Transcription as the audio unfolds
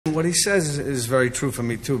What he says is very true for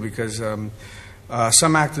me, too, because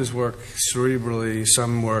some actors work cerebrally,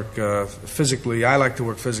 some work physically. I like to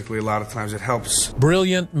work physically a lot of times. It helps.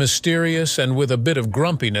 Brilliant, mysterious, and with a bit of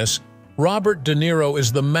grumpiness, Robert De Niro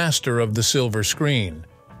is the master of the silver screen.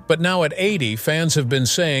 But now at 80, fans have been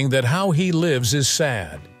saying that how he lives is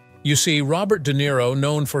sad. You see, Robert De Niro,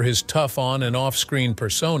 known for his tough on- and off-screen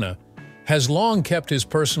persona, has long kept his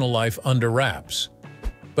personal life under wraps.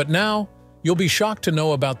 But now, you'll be shocked to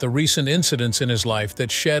know about the recent incidents in his life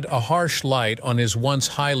that shed a harsh light on his once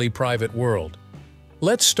highly private world.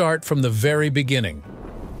 Let's start from the very beginning.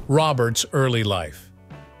 Robert's early life.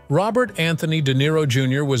 Robert Anthony De Niro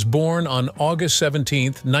Jr. was born on August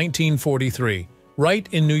 17, 1943, right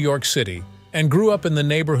in New York City, and grew up in the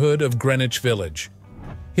neighborhood of Greenwich Village.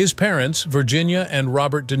 His parents, Virginia and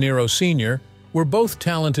Robert De Niro Sr., were both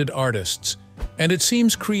talented artists, and it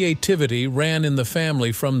seems creativity ran in the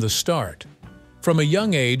family from the start. From a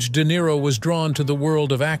young age, De Niro was drawn to the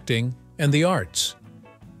world of acting and the arts.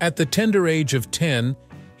 At the tender age of 10,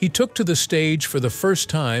 he took to the stage for the first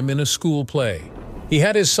time in a school play. He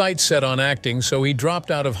had his sights set on acting, so he dropped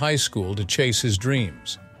out of high school to chase his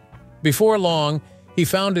dreams. Before long, he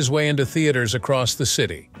found his way into theaters across the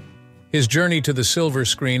city. His journey to the silver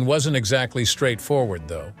screen wasn't exactly straightforward,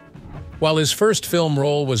 though. While his first film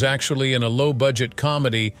role was actually in a low-budget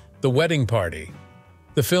comedy, The Wedding Party,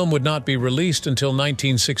 the film would not be released until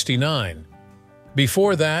 1969.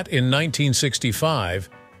 Before that, in 1965,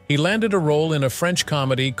 he landed a role in a French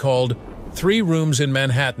comedy called 3 Rooms in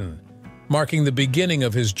Manhattan, marking the beginning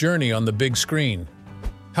of his journey on the big screen.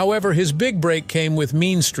 However, his big break came with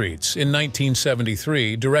Mean Streets in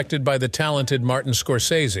 1973, directed by the talented Martin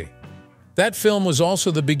Scorsese. That film was also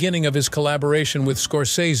the beginning of his collaboration with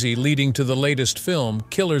Scorsese, leading to the latest film,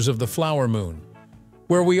 Killers of the Flower Moon,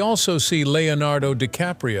 where we also see Leonardo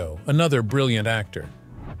DiCaprio, another brilliant actor.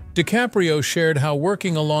 DiCaprio shared how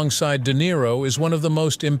working alongside De Niro is one of the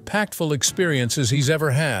most impactful experiences he's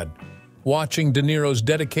ever had, watching De Niro's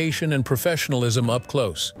dedication and professionalism up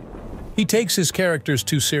close. He takes his characters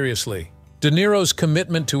too seriously. De Niro's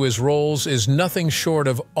commitment to his roles is nothing short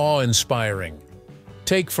of awe-inspiring.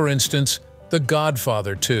 Take, for instance, The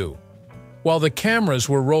Godfather 2. While the cameras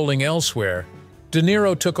were rolling elsewhere, De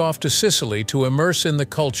Niro took off to Sicily to immerse in the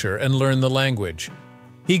culture and learn the language.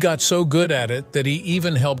 He got so good at it that he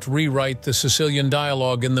even helped rewrite the Sicilian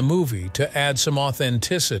dialogue in the movie to add some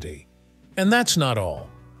authenticity. And that's not all.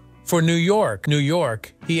 For New York,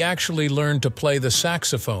 he actually learned to play the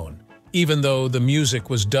saxophone, even though the music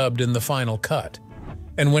was dubbed in the final cut.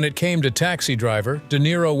 And when it came to Taxi Driver, De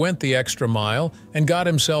Niro went the extra mile and got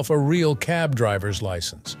himself a real cab driver's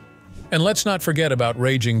license. And let's not forget about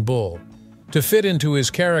Raging Bull. To fit into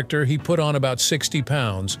his character, he put on about 60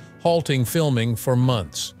 pounds, halting filming for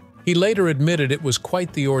months. He later admitted it was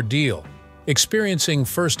quite the ordeal, experiencing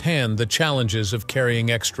firsthand the challenges of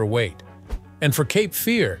carrying extra weight. And for Cape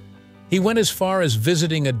Fear, he went as far as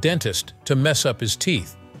visiting a dentist to mess up his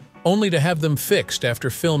teeth, only to have them fixed after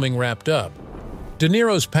filming wrapped up. De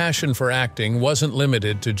Niro's passion for acting wasn't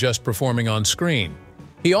limited to just performing on screen.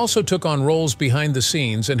 He also took on roles behind the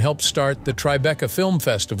scenes and helped start the Tribeca Film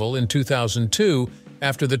Festival in 2002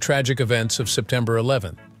 after the tragic events of September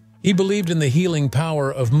 11th. He believed in the healing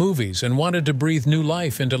power of movies and wanted to breathe new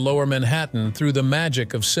life into Lower Manhattan through the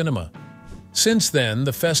magic of cinema. Since then,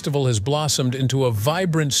 the festival has blossomed into a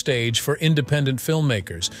vibrant stage for independent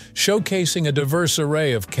filmmakers, showcasing a diverse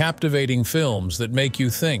array of captivating films that make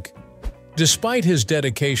you think. Despite his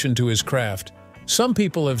dedication to his craft, some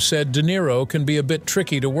people have said De Niro can be a bit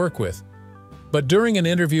tricky to work with. But during an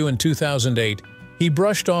interview in 2008, he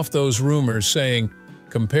brushed off those rumors, saying,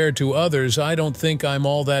 "Compared to others, I don't think I'm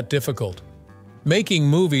all that difficult. Making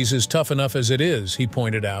movies is tough enough as it is," he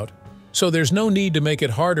pointed out, "so there's no need to make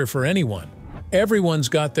it harder for anyone. Everyone's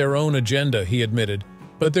got their own agenda," he admitted,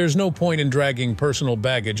 "but there's no point in dragging personal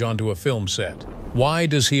baggage onto a film set." Why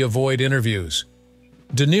does he avoid interviews?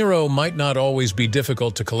 De Niro might not always be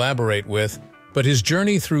difficult to collaborate with, but his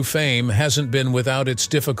journey through fame hasn't been without its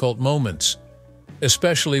difficult moments,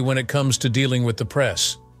 especially when it comes to dealing with the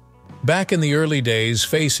press. Back in the early days,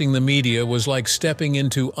 facing the media was like stepping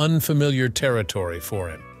into unfamiliar territory for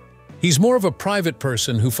him. He's more of a private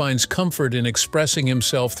person who finds comfort in expressing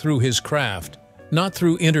himself through his craft, not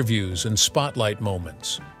through interviews and spotlight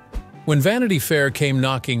moments. When Vanity Fair came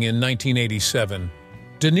knocking in 1987,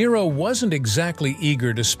 De Niro wasn't exactly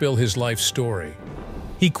eager to spill his life story.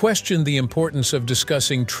 He questioned the importance of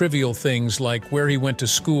discussing trivial things like where he went to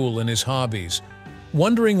school and his hobbies,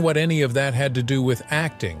 wondering what any of that had to do with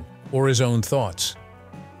acting or his own thoughts.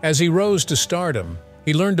 As he rose to stardom,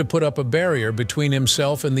 He learned to put up a barrier between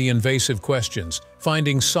himself and the invasive questions,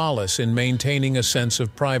 finding solace in maintaining a sense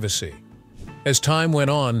of privacy. As time went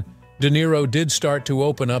on, De Niro did start to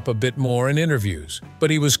open up a bit more in interviews, but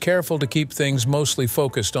he was careful to keep things mostly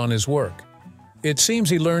focused on his work. It seems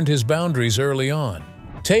he learned his boundaries early on.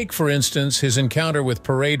 Take, for instance, his encounter with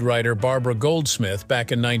parade writer Barbara Goldsmith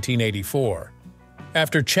back in 1984.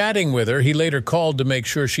 After chatting with her, he later called to make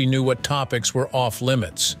sure she knew what topics were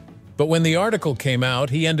off-limits. But when the article came out,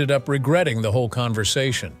 he ended up regretting the whole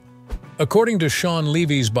conversation. According to Sean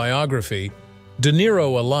Levy's biography, De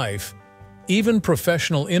Niro: A Life, even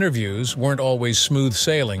professional interviews weren't always smooth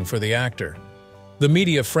sailing for the actor. The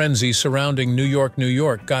media frenzy surrounding New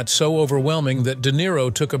York got so overwhelming that De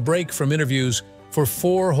Niro took a break from interviews for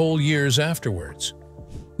 4 whole years afterwards.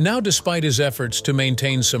 Now, despite his efforts to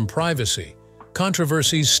maintain some privacy,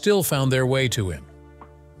 controversies still found their way to him.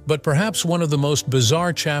 But perhaps one of the most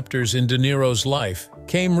bizarre chapters in De Niro's life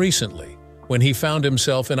came recently, when he found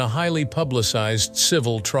himself in a highly publicized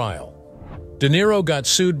civil trial. De Niro got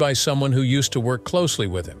sued by someone who used to work closely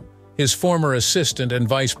with him, his former assistant and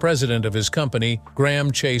vice president of his company,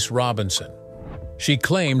 Graham Chase Robinson. She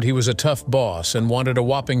claimed he was a tough boss and wanted a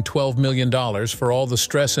whopping $12 million for all the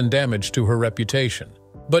stress and damage to her reputation.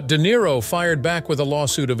 But De Niro fired back with a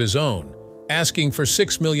lawsuit of his own, asking for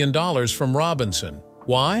 $6 million from Robinson.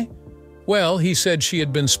 Why? Well, he said she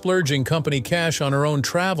had been splurging company cash on her own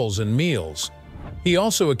travels and meals. He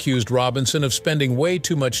also accused Robinson of spending way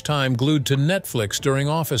too much time glued to Netflix during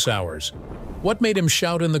office hours. What made him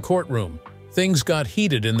shout in the courtroom? Things got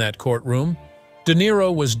heated in that courtroom. De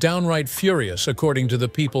Niro was downright furious, according to the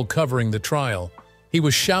people covering the trial. He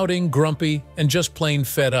was shouting, grumpy, and just plain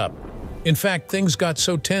fed up. In fact, things got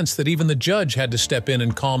so tense that even the judge had to step in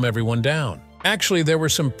and calm everyone down. Actually, there were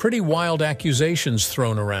some pretty wild accusations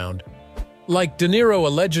thrown around. Like, De Niro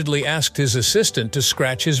allegedly asked his assistant to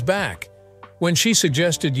scratch his back. When she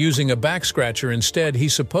suggested using a back scratcher instead, he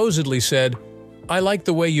supposedly said, "I like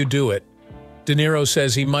the way you do it." De Niro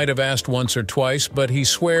says he might have asked once or twice, but he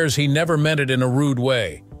swears he never meant it in a rude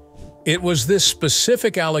way. It was this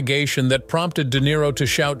specific allegation that prompted De Niro to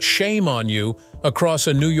shout "shame on you" across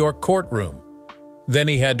a New York courtroom. Then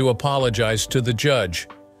he had to apologize to the judge.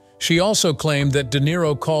 She also claimed that De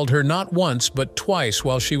Niro called her not once but twice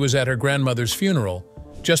while she was at her grandmother's funeral,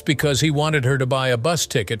 just because he wanted her to buy a bus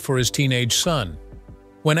ticket for his teenage son.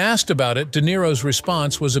 When asked about it, De Niro's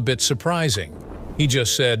response was a bit surprising. He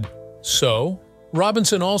just said, "So?"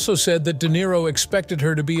 Robinson also said that De Niro expected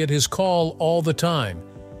her to be at his call all the time.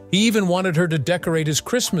 He even wanted her to decorate his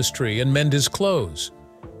Christmas tree and mend his clothes.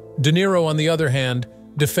 De Niro, on the other hand,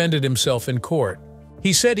 defended himself in court.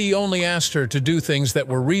 He said he only asked her to do things that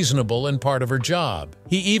were reasonable and part of her job.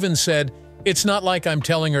 He even said, "It's not like I'm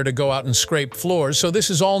telling her to go out and scrape floors, so this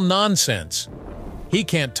is all nonsense." He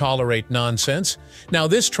can't tolerate nonsense. Now,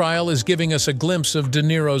 this trial is giving us a glimpse of De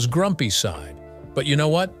Niro's grumpy side. But you know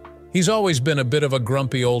what? He's always been a bit of a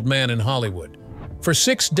grumpy old man in Hollywood. For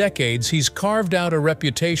 6 decades, he's carved out a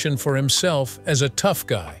reputation for himself as a tough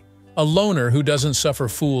guy, a loner who doesn't suffer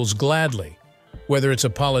fools gladly. Whether it's a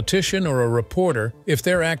politician or a reporter, if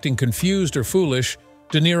they're acting confused or foolish,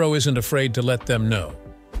 De Niro isn't afraid to let them know.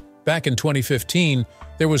 Back in 2015,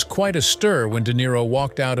 there was quite a stir when De Niro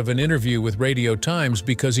walked out of an interview with Radio Times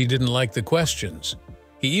because he didn't like the questions.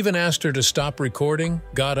 He even asked her to stop recording,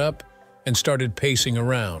 got up, and started pacing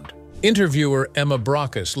around. Interviewer Emma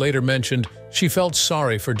Brockus later mentioned she felt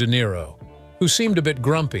sorry for De Niro, who seemed a bit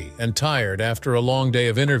grumpy and tired after a long day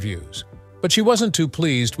of interviews. But she wasn't too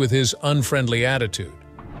pleased with his unfriendly attitude.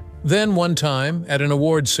 Then one time, at an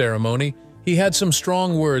awards ceremony, he had some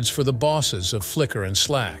strong words for the bosses of Flickr and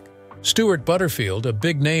Slack. Stuart Butterfield, a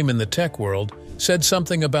big name in the tech world, said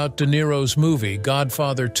something about De Niro's movie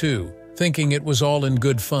Godfather 2, thinking it was all in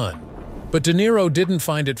good fun. But De Niro didn't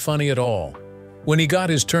find it funny at all. When he got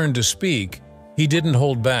his turn to speak, he didn't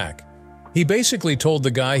hold back. He basically told the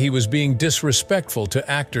guy he was being disrespectful to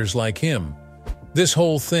actors like him. This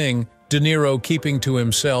whole thing, De Niro keeping to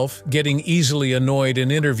himself, getting easily annoyed in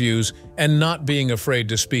interviews, and not being afraid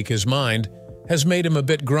to speak his mind, has made him a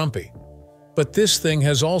bit grumpy. But this thing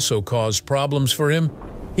has also caused problems for him.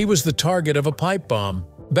 He was the target of a pipe bomb.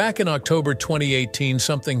 Back in October 2018,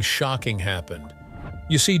 something shocking happened.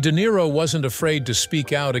 You see, De Niro wasn't afraid to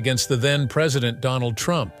speak out against the then-President Donald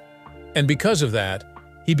Trump. And because of that,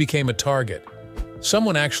 he became a target.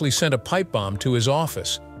 Someone actually sent a pipe bomb to his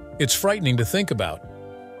office. It's frightening to think about.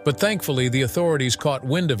 But thankfully, the authorities caught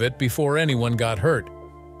wind of it before anyone got hurt.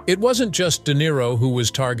 It wasn't just De Niro who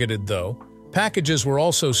was targeted, though. Packages were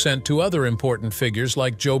also sent to other important figures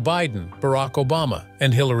like Joe Biden, Barack Obama,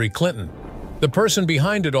 and Hillary Clinton. The person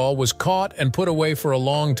behind it all was caught and put away for a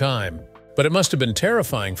long time, but it must have been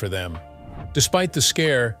terrifying for them. Despite the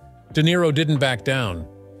scare, De Niro didn't back down.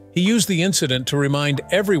 He used the incident to remind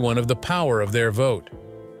everyone of the power of their vote.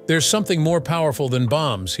 "There's something more powerful than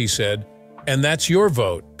bombs," he said, "and that's your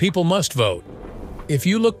vote. People must vote." If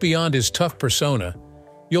you look beyond his tough persona,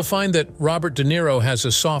 you'll find that Robert De Niro has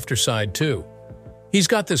a softer side too. He's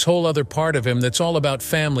got this whole other part of him that's all about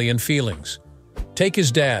family and feelings. Take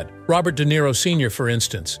his dad, Robert De Niro Sr., for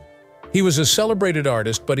instance. He was a celebrated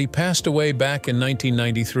artist, but he passed away back in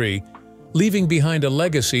 1993, leaving behind a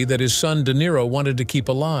legacy that his son De Niro wanted to keep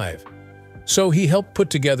alive. So he helped put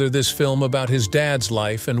together this film about his dad's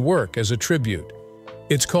life and work as a tribute.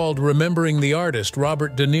 It's called Remembering the Artist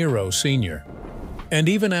Robert De Niro Sr. And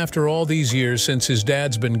even after all these years since his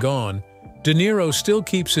dad's been gone, De Niro still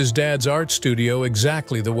keeps his dad's art studio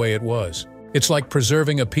exactly the way it was. "It's like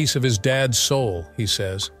preserving a piece of his dad's soul," he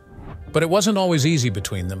says. But it wasn't always easy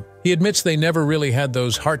between them. He admits they never really had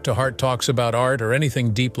those heart-to-heart talks about art or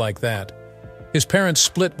anything deep like that. His parents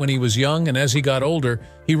split when he was young, and as he got older,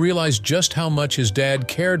 he realized just how much his dad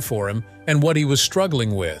cared for him and what he was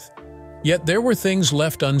struggling with. Yet there were things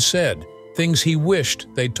left unsaid, things he wished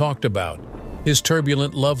they'd talked about. His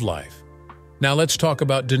turbulent love life. Now let's talk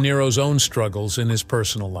about De Niro's own struggles in his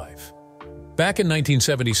personal life. Back in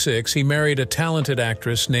 1976, he married a talented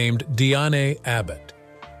actress named Diane Abbott.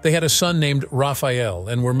 They had a son named Raphael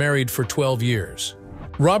and were married for 12 years.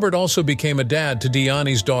 Robert also became a dad to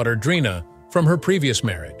Diane's daughter Drina from her previous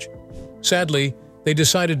marriage. Sadly, they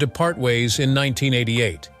decided to part ways in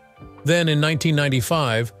 1988. Then in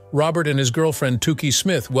 1995, Robert and his girlfriend Tukey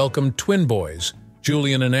Smith welcomed twin boys,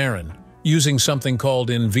 Julian and Aaron, using something called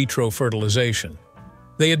in vitro fertilization.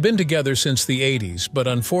 They had been together since the 80s, but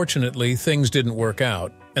unfortunately things didn't work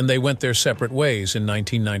out, and they went their separate ways in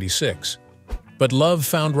 1996. But love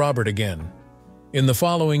found Robert again. In the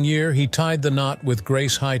following year, he tied the knot with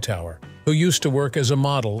Grace Hightower, who used to work as a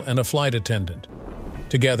model and a flight attendant.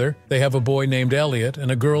 Together, they have a boy named Elliot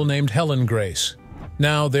and a girl named Helen Grace.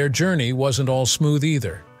 Now, their journey wasn't all smooth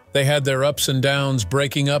either. They had their ups and downs,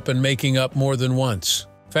 breaking up and making up more than once.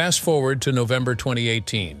 Fast forward to November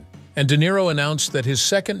 2018, and De Niro announced that his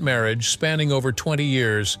second marriage, spanning over 20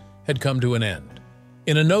 years, had come to an end.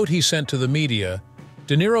 In a note he sent to the media,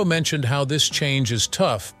 De Niro mentioned how this change is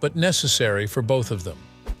tough but necessary for both of them.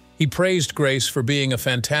 He praised Grace for being a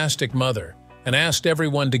fantastic mother and asked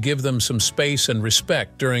everyone to give them some space and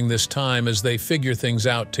respect during this time as they figure things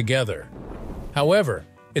out together. However,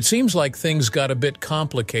 it seems like things got a bit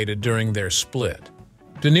complicated during their split.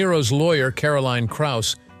 De Niro's lawyer, Caroline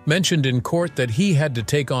Krauss, mentioned in court that he had to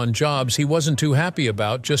take on jobs he wasn't too happy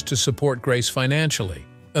about just to support Grace financially.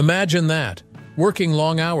 Imagine that, working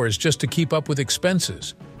long hours just to keep up with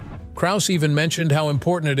expenses. Krauss even mentioned how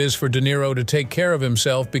important it is for De Niro to take care of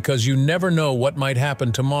himself because you never know what might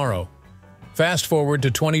happen tomorrow. Fast forward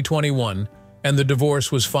to 2021, and the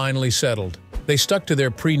divorce was finally settled. They stuck to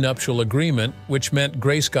their prenuptial agreement, which meant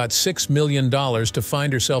Grace got $6 million to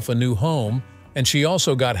find herself a new home, and she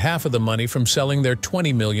also got half of the money from selling their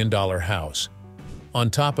 $20 million house. On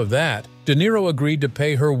top of that, De Niro agreed to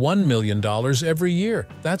pay her $1 million every year.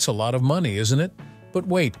 That's a lot of money, isn't it? But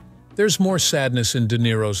wait, there's more sadness in De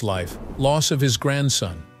Niro's life. Loss of his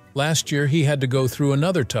grandson. Last year, he had to go through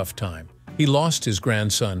another tough time. He lost his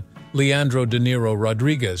grandson, Leandro De Niro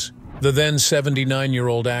Rodriguez. The then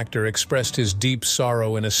 79-year-old actor expressed his deep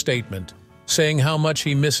sorrow in a statement, saying how much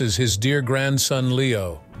he misses his dear grandson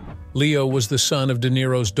Leo. Leo was the son of De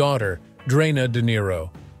Niro's daughter, Drina De Niro,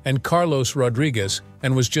 and Carlos Rodriguez,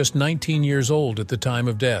 and was just 19 years old at the time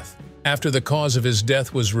of death. After the cause of his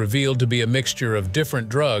death was revealed to be a mixture of different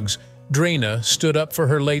drugs, Drina stood up for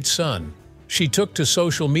her late son. She took to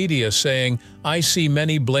social media saying, "I see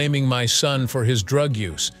many blaming my son for his drug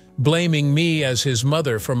use, blaming me as his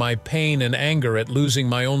mother for my pain and anger at losing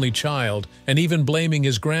my only child, and even blaming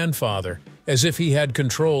his grandfather, as if he had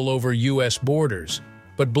control over U.S. borders.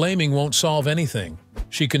 But blaming won't solve anything."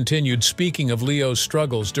 She continued, speaking of Leo's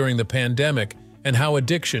struggles during the pandemic and how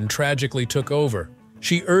addiction tragically took over.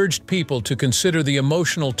 She urged people to consider the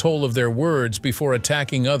emotional toll of their words before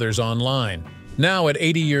attacking others online. Now, at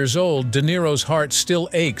 80 years old, De Niro's heart still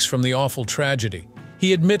aches from the awful tragedy.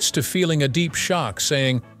 He admits to feeling a deep shock,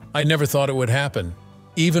 saying, "I never thought it would happen."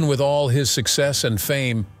 Even with all his success and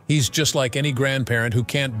fame, he's just like any grandparent who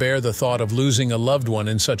can't bear the thought of losing a loved one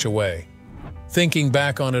in such a way. Thinking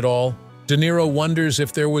back on it all, De Niro wonders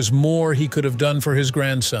if there was more he could have done for his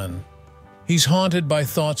grandson. He's haunted by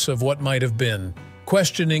thoughts of what might have been,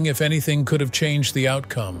 questioning if anything could have changed the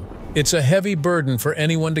outcome. It's a heavy burden for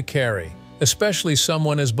anyone to carry, especially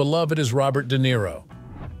someone as beloved as Robert De Niro.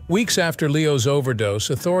 Weeks after Leo's overdose,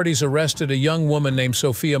 authorities arrested a young woman named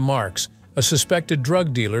Sophia Marks, a suspected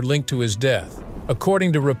drug dealer linked to his death.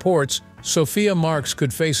 According to reports, Sophia Marks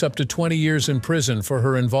could face up to 20 years in prison for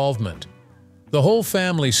her involvement. The whole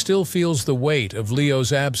family still feels the weight of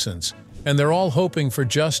Leo's absence, and they're all hoping for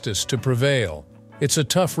justice to prevail. It's a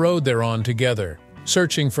tough road they're on together,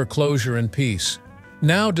 searching for closure and peace.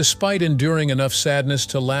 Now, despite enduring enough sadness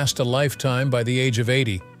to last a lifetime by the age of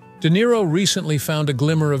 80, De Niro recently found a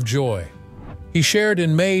glimmer of joy. He shared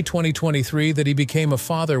in May 2023 that he became a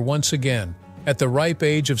father once again, at the ripe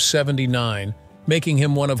age of 79, making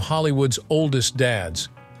him one of Hollywood's oldest dads.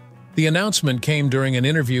 The announcement came during an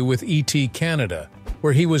interview with ET Canada,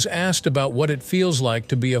 where he was asked about what it feels like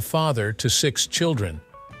to be a father to 6 children.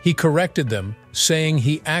 He corrected them, saying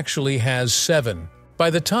he actually has 7.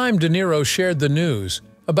 By the time De Niro shared the news,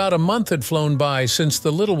 about a month had flown by since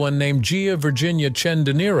the little one named Gia Virginia Chen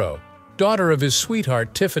De Niro, daughter of his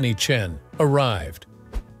sweetheart Tiffany Chen, arrived.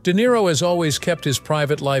 De Niro has always kept his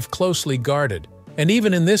private life closely guarded, and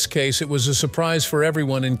even in this case it was a surprise for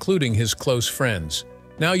everyone, including his close friends.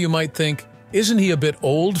 Now you might think, isn't he a bit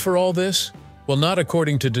old for all this? Well, not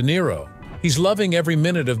according to De Niro. He's loving every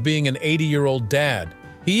minute of being an 80-year-old dad.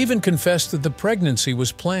 He even confessed that the pregnancy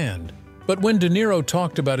was planned. But when De Niro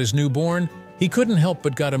talked about his newborn, he couldn't help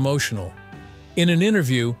but got emotional. In an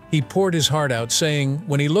interview, he poured his heart out, saying,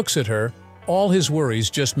 when he looks at her, all his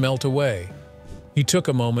worries just melt away. He took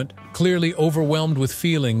a moment, clearly overwhelmed with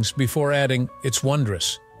feelings, before adding, "It's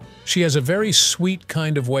wondrous. She has a very sweet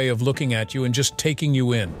kind of way of looking at you and just taking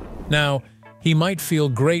you in." Now, he might feel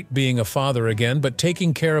great being a father again, but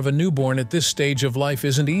taking care of a newborn at this stage of life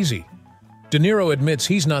isn't easy. De Niro admits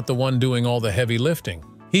he's not the one doing all the heavy lifting.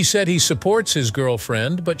 He said he supports his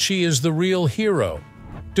girlfriend, but she is the real hero,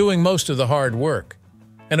 doing most of the hard work.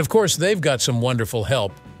 And of course, they've got some wonderful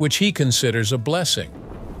help, which he considers a blessing.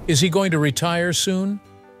 Is he going to retire soon?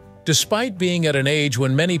 Despite being at an age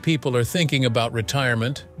when many people are thinking about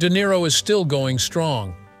retirement, De Niro is still going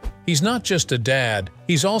strong. He's not just a dad,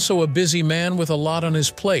 he's also a busy man with a lot on his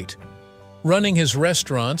plate. Running his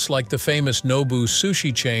restaurants, like the famous Nobu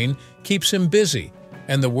sushi chain, keeps him busy,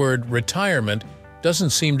 and the word retirement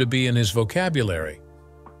doesn't seem to be in his vocabulary.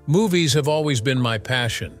 "Movies have always been my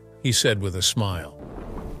passion," he said with a smile.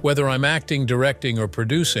 "Whether I'm acting, directing, or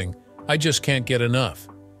producing, I just can't get enough.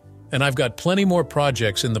 And I've got plenty more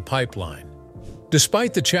projects in the pipeline."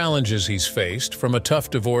 Despite the challenges he's faced, from a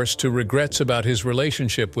tough divorce to regrets about his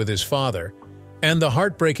relationship with his father, and the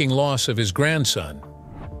heartbreaking loss of his grandson,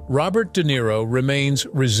 Robert De Niro remains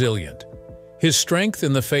resilient. His strength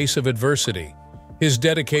in the face of adversity, his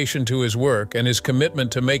dedication to his work, and his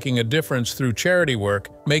commitment to making a difference through charity work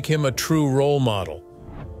make him a true role model.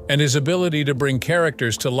 And his ability to bring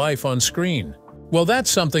characters to life on screen, well,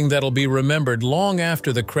 that's something that'll be remembered long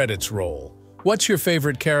after the credits roll. What's your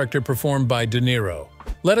favorite character performed by De Niro?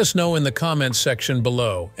 Let us know in the comments section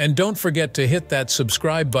below, and don't forget to hit that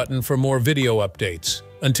subscribe button for more video updates.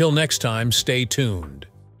 Until next time, stay tuned.